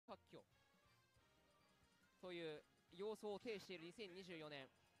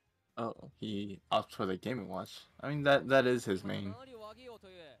Oh, he opts for the Game & Watch. I mean, that is his main.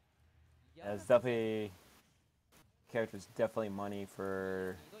 Yeah, it's definitely character's definitely money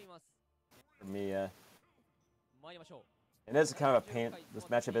for Miya. And this is kind of a pain. This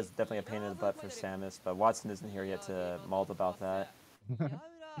matchup is definitely a pain in the butt for Samus, but Watson isn't here yet to mull about that.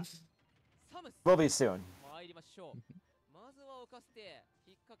 Will be soon.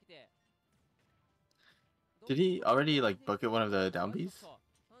 Did he already like bucket one of the down Bs?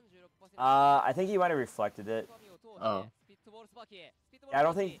 I think he might have reflected it. Oh. Yeah, I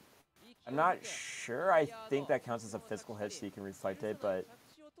don't think. I'm not sure. I think that counts as a physical hit, so you can reflect it, but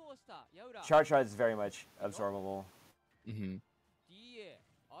charge shot is very much absorbable. Mm-hmm.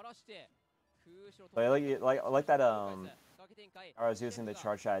 But I like that. I was using the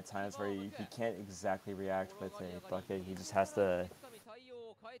charge shot at times where he can't exactly react with a bucket. He just has to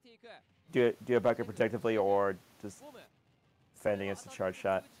do a bucket protectively or just defend against the charge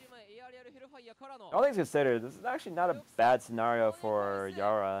shot. All things considered, this is actually not a bad scenario for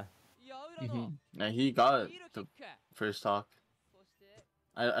Yaura. Mm-hmm. Yeah, he got the first stock.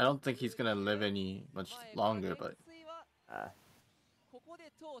 I don't think he's gonna live any much longer, but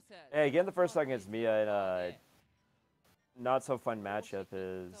hey, getting the first stock against Miya in a not so fun matchup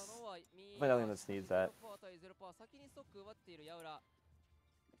is definitely nothing that needs that.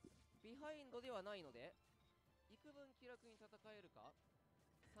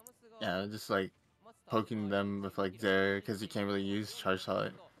 yeah, just like poking them with like Zare because you can't really use charge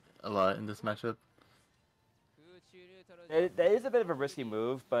shot a lot in this matchup. That is a bit of a risky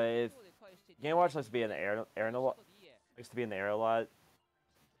move, but if Game Watch likes to be in the air a lot, likes to be in the air a lot,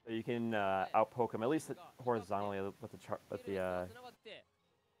 so you can outpoke him at least horizontally with the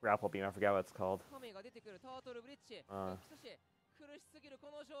grapple beam. I forgot what it's called.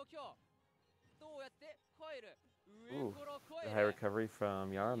 Ooh, high recovery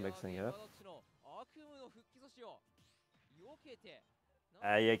from Yaura, mixing it up.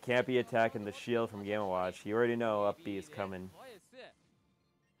 You can't be attacking the shield from Game & Watch. You already know up B is coming.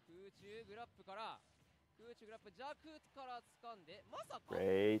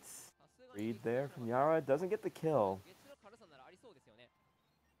 Great read there from Yaura. Doesn't get the kill.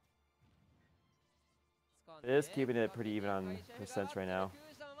 It is keeping it pretty even on percents right now.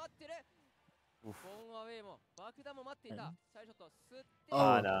 Oof.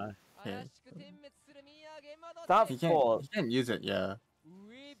 Oh, no. okay. Stop He full. can't use it, yeah.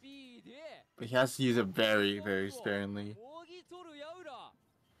 But he has to use it very, very sparingly.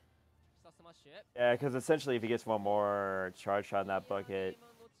 Yeah, because essentially if he gets one more charge shot in that bucket,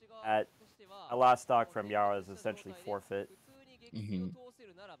 at a last stock from Yaura is essentially forfeit. Mm-hmm.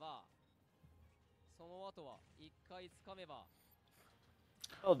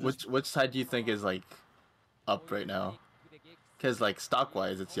 Which side do you think is like up right now? Because like stock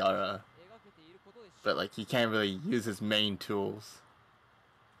wise it's Yaura, but like he can't really use his main tools.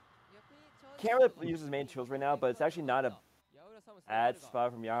 Can't really use his main tools right now, but it's actually not a bad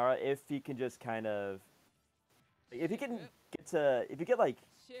spot from Yaura if he can just kind of, if he get like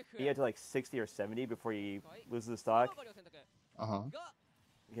Miya to like 60 or 70 before he loses the stock.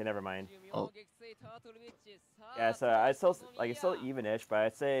 Okay, never mind. Oh. Yeah, so it's still even-ish, but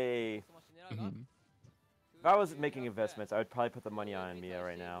I'd say if I was making investments, I would probably put the money on Miya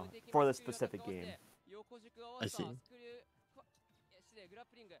right now for this specific game. I see.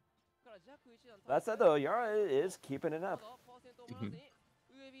 That said, though, Yaura is keeping it up.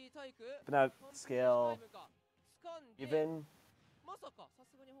 But now scale even.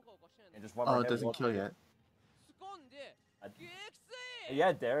 And just one more it doesn't kill yet.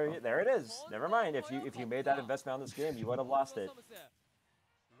 Yeah, there it is. Never mind. If you made that investment on this game, you would have lost it.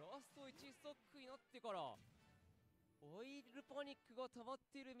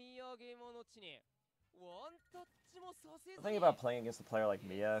 The thing about playing against a player like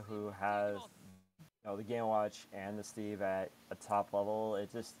Miya, who has the Game Watch and the Steve at a top level,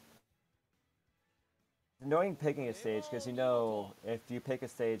 it just annoying picking a stage because if you pick a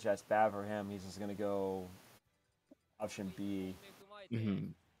stage that's bad for him, he's just gonna go option B.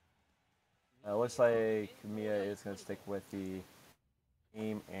 It looks like Miya is gonna stick with the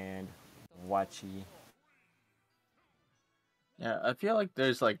aim and Wachi. Yeah, I feel like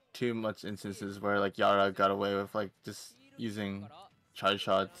there's like too much instances where like Yaura got away with like just using charge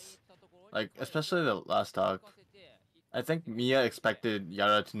shots, like especially the last talk. I think Miya expected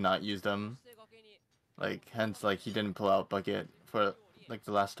Yaura to not use them, like hence like he didn't pull out bucket for like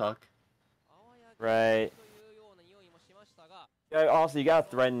the last talk. Right. Yeah, also you gotta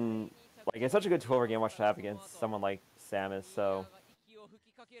threaten. Like it's such a good tool for Game Watch to have against someone like Samus. So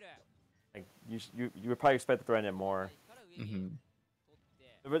Like you would probably expect to throw in it more. Mm-hmm.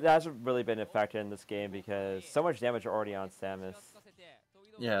 But that hasn't really been a factor in this game because so much damage already on Samus.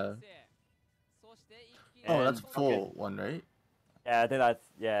 Yeah. And Oh, that's full one, right? yeah, I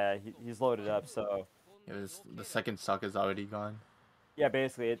think he's loaded up. So It was the second stock is already gone. yeah,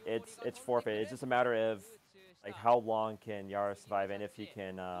 basically it's forfeit. It's just a matter of like how long can Yaura survive and if he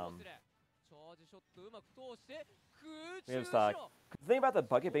can him stock. The thing about the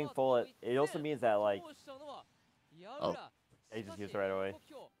bucket being full, it also means that like Oh. he just used it right away.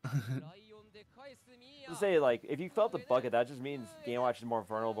 To say like if you fill up the bucket, that just means Game Watch is more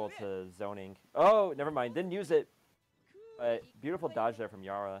vulnerable to zoning. Oh, never mind, didn't use it. But beautiful dodge there from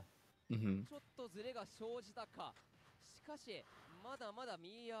Yaura. Mm-hmm.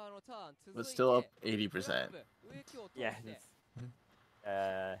 But still up 80%. Yeah.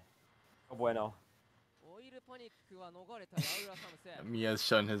 Bueno. Miya's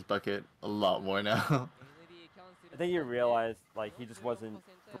shown his bucket a lot more now. I think you realized like he just wasn't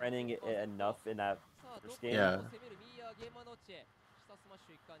running it enough in that first game. Yeah.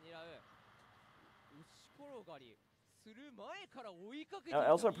 I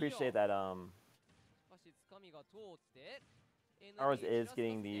also appreciate that ours is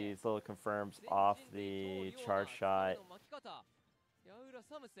getting these little confirms off the charge shot.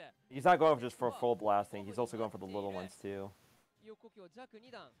 He's not going just for full blasting, he's also going for the little ones too.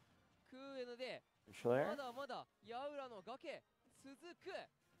 Sure there?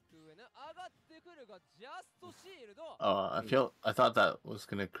 I thought that was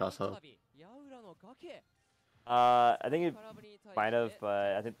gonna cross up. I think it might have,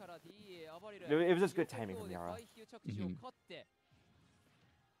 but I think it was just good timing from Yaura. Mm-hmm.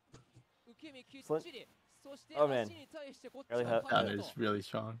 Oh man, really That is really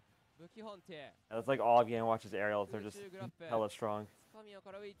strong. that's like all Game Watch's aerials, they're just hella strong.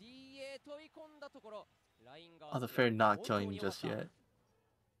 Oh, the fair not killing just yet.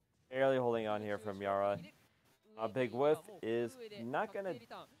 Barely holding on here from Yaura. A big whiff is not gonna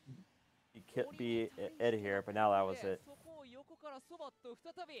be it here, but now that was it.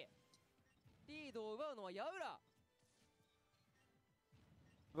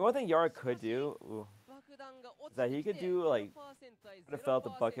 The one thing Yaura could do is that he could do like could have filled the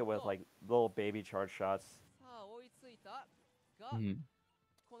bucket with like little baby charge shots. Mm-hmm.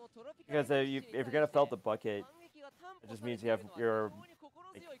 Because if you're gonna fill the bucket, it just means you're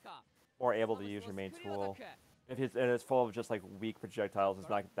like, more able to use your main tool. If it's full of just like weak projectiles, it's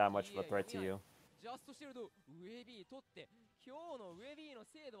not that much of a threat to you.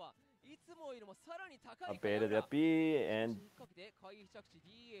 Baited up B and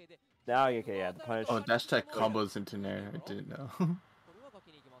now okay, yeah, the punish. Oh, dash tech combos into Nair. I didn't know.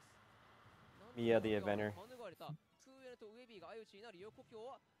 Miya the Avenger.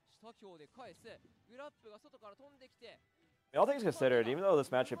 All things considered, even though this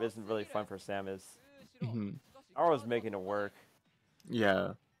matchup isn't really fun for Samus, I was making it work.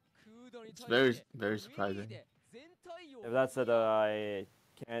 Yeah, it's very surprising. If that said, I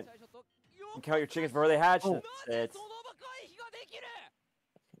can't count your chickens before they hatch. It's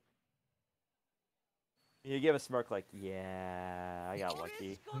you give a smirk like, yeah, I got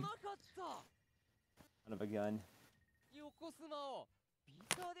lucky. Son of a gun.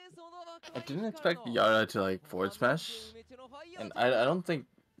 I didn't expect Yaura to like forward smash, and I don't think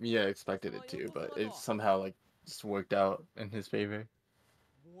Miya expected it to, but it somehow like just worked out in his favor.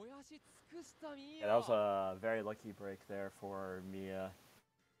 Yeah, that was a very lucky break there for Miya.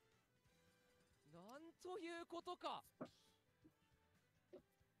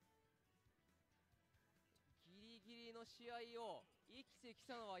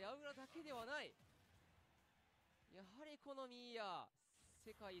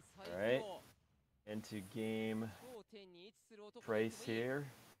 Alright, into game trace here.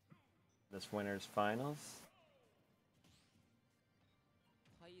 This winner's finals.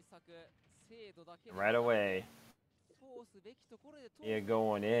 Right away. Yeah,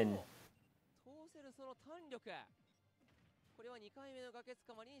 going in.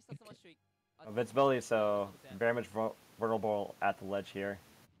 Invincibility, so very much vulnerable at the ledge here.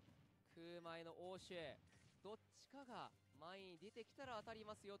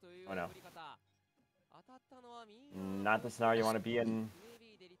 Oh no. Not the scenario you want to be in.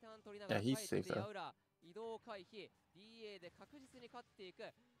 Yeah, he's safe though.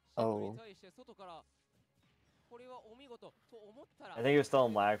 Oh. I think he was still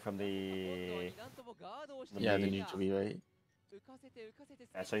in lag from the Yeah, the neutral B, right?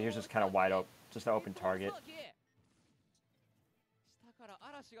 Yeah, so he was just kind of wide open, just an open target.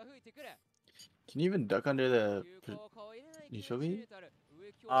 Can you even duck under the neutral B?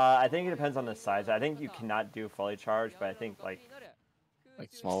 I think it depends on the size. I think you cannot do fully charged, but I think like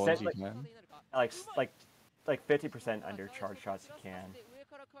small ones you can. like 50% under charge shots you can.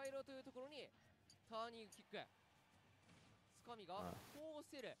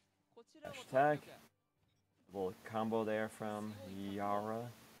 Dash attack. A little combo there from Yaura.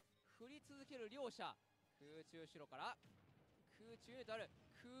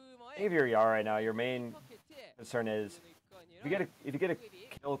 If you're Yaura right now, your main concern is if you get a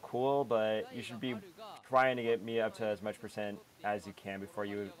kill, cool, but you should be trying to get Miya up to as much percent as you can before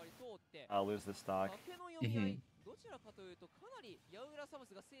you lose the stock. Mm-hmm.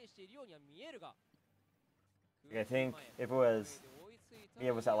 I think if it was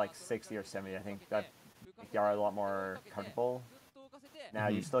Miya was at like 60 or 70, I think that make Yaura a lot more comfortable. Now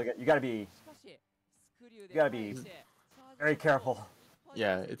you gotta be very careful.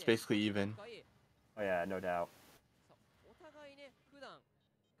 Yeah, it's basically even. Oh yeah, no doubt.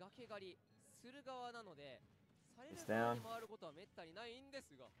 It's down.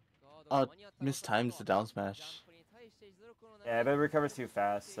 Mistimes the down smash. Yeah, but it recovers too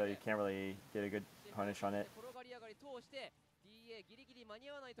fast, so you can't really get a good punish on it.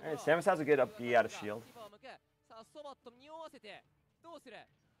 Alright, Samus has a good up B out of shield.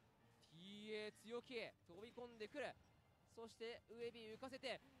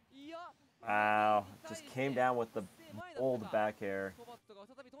 Wow, just came down with the old back air.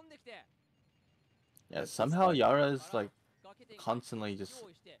 Yeah, somehow Yaura is like constantly just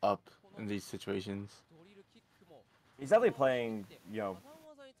up in these situations. He's definitely playing,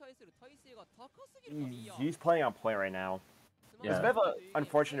 he's playing on point right now. Yeah. It's a bit of an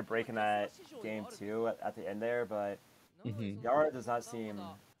unfortunate break in that game too at the end there, but Yaura does not seem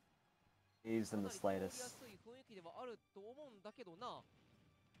eased in the slightest.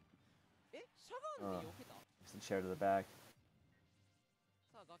 Just a chair to the back.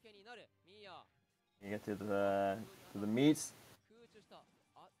 You get to the meats,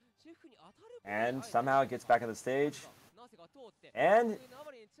 and somehow gets back on the stage, and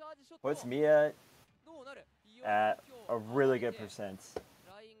puts Miya at a really good percent.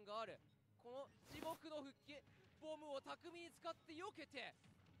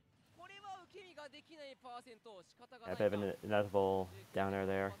 A bit of an inevitable down air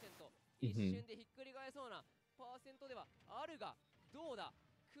there.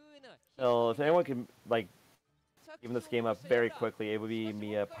 So if anyone can like even this game up very quickly, it would be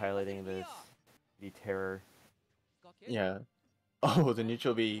Miya piloting this the terror. Yeah. Oh, the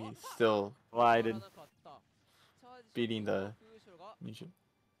neutral B still glided, beating the neutral.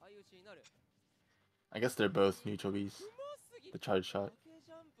 I guess they're both neutral Bs. The charge shot.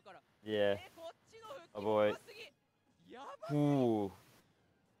 Yeah. Oh boy. Ooh.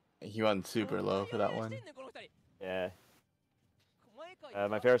 He went super low for that one. Yeah.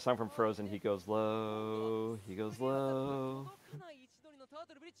 My favorite song from Frozen, He Goes Low, He Goes Low.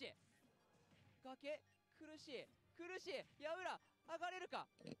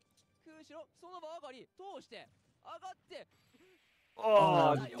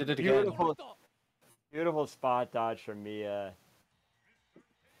 Oh, did it again. Beautiful spot dodge from Miya.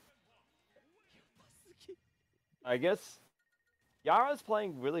 I guess Yaura's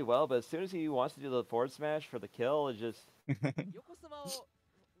playing really well, but as soon as he wants to do the forward smash for the kill, it just...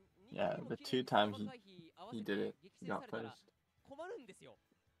 Yeah, the 2 times he did it, he got punished.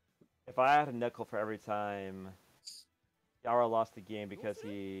 If I had a nickel for every time Yaura lost the game because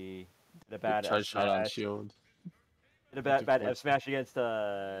he did a bad charge shot on shield. Did a bad F smash against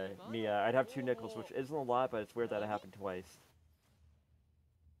Miya, I'd have 2 nickels, which isn't a lot, but it's weird that it happened twice.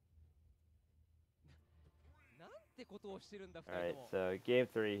 Alright, so game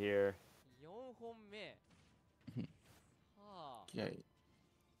 3 here. Okay.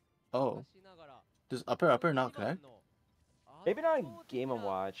 Oh. Does upper not connect? Maybe not Game &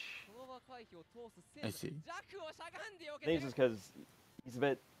 Watch. I see. I think it's just because he's a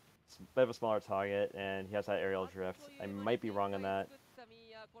bit of a smaller target and he has that aerial drift. I might be wrong on that.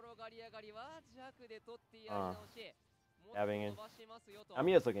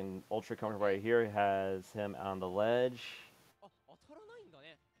 Miya's looking ultra comfortable right here. He has him on the ledge.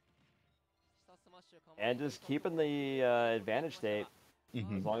 And just keeping the advantage state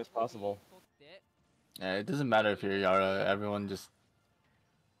as long as possible. Yeah, it doesn't matter if you're Yaura, everyone just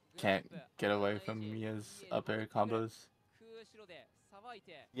can't get away from Miya's up air combos.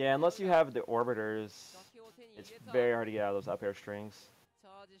 Yeah, unless you have the orbiters, it's very hard to get out of those up air strings.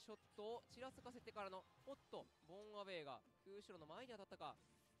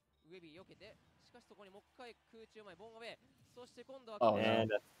 Oh And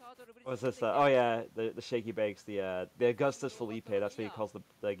no. what was this? Oh yeah, the shaky bakes, the Augustus Felipe. That's what he calls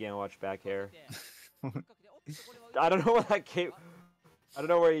the Game & Watch back air. I don't know where that came. I don't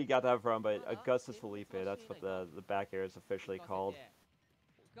know where he got that from, but Augustus Felipe. That's what the back air is officially called.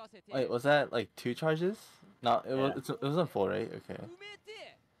 Wait, was that like 2 charges? No, it was. Yeah. It was on 4, right? Okay.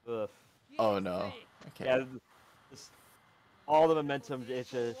 Ugh. Oh no. Okay. Yeah. All the momentum it's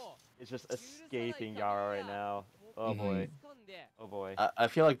just escaping Yaura right now. Oh boy. Oh boy. I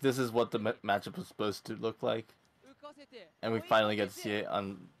feel like this is what the matchup was supposed to look like, and we finally get to see it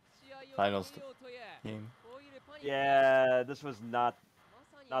on finals game. Yeah, this was not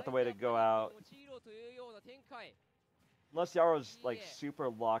the way to go out. Unless Yaura's like super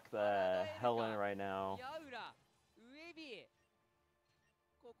locked the hell in right now.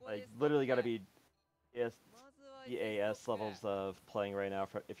 Like literally got to be EAS levels of playing right now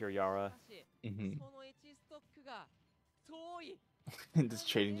if you're Yaura. Just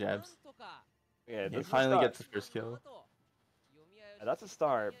trading jabs. Yeah, He finally gets the first kill. Yeah, that's a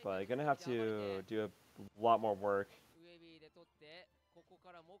start, but you're gonna have to do a lot more work.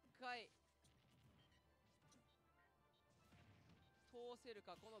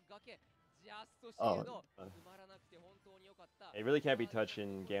 Oh. You really can't be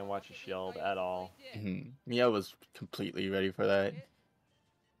touching Game Watch's shield at all. Miya was completely ready for that.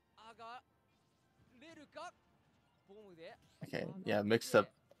 Okay, yeah, mixed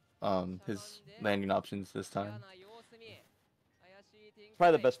up his landing options this time. It's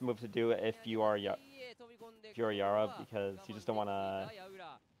probably the best move to do if you are Yaura, because you just don't want to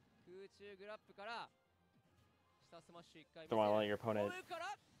let your opponent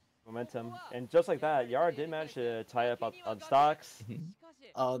momentum. And just like that, Yaura did manage to tie up on stocks.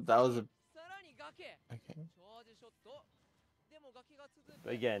 Oh, that was a... Okay.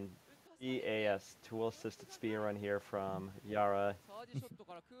 Again, EAS, tool assisted speed run here from Yaura.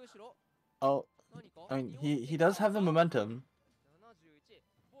 Oh, I mean, he does have the momentum.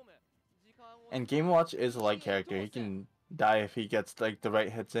 And Game Watch is a light character. He can die if he gets like the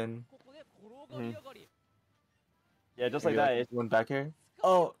right hits in. Yeah, just maybe, like that. One back here.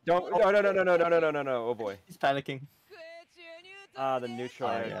 Oh, no! Oh boy. He's panicking. Ah, the neutral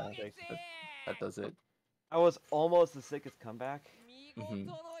air. Yeah, that does it. That was almost the sickest comeback.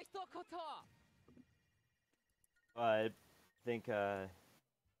 I think a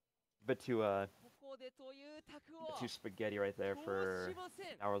bit too spaghetti right there for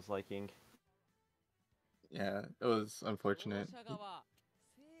Yaura's liking. Yeah, it was unfortunate. I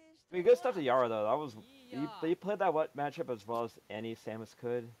mean, good stuff to Yaura though. That was he played that matchup as well as any Samus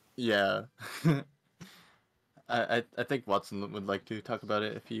could. Yeah. I think Watson would like to talk about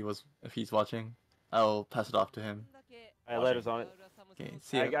it if he's watching. I'll pass it off to him. Alright, letters on it. Okay,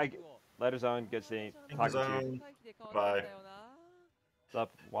 see ya. Letters on. Good seeing talking to you. Bye. What's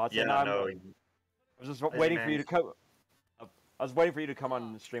up, Watson? Yeah, no. I was just waiting for you to come. I was waiting for you to come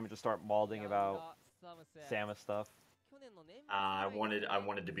on the stream and just start malding about Samus stuff. I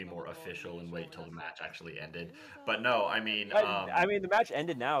wanted to be more official and wait till the match actually ended, but no, I mean, I mean the match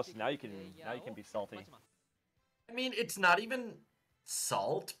ended now, so now you can be salty. I mean, it's not even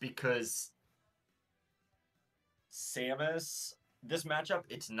salt because Samus, this matchup,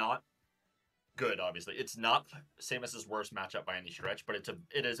 it's not good. Obviously, it's not Samus's worst matchup by any stretch, but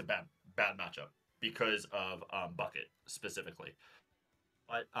it is a bad matchup because of Bucket specifically.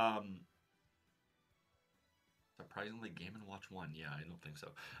 But surprisingly, Game & Watch won. Yeah, I don't think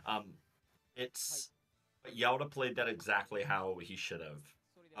so. Yaura played that exactly how he should have.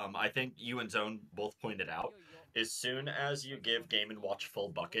 I think you and Zone both pointed out, as soon as you give Game & Watch full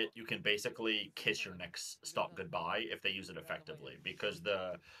bucket, you can basically kiss your next stock goodbye if they use it effectively. Because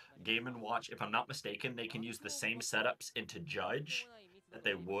the Game & Watch, if I'm not mistaken, they can use the same setups into Judge that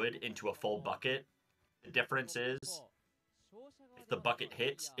they would into a full bucket. The difference is, if the bucket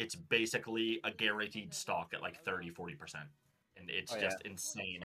hits, it's basically a guaranteed stock at like 30-40%. And it's just insane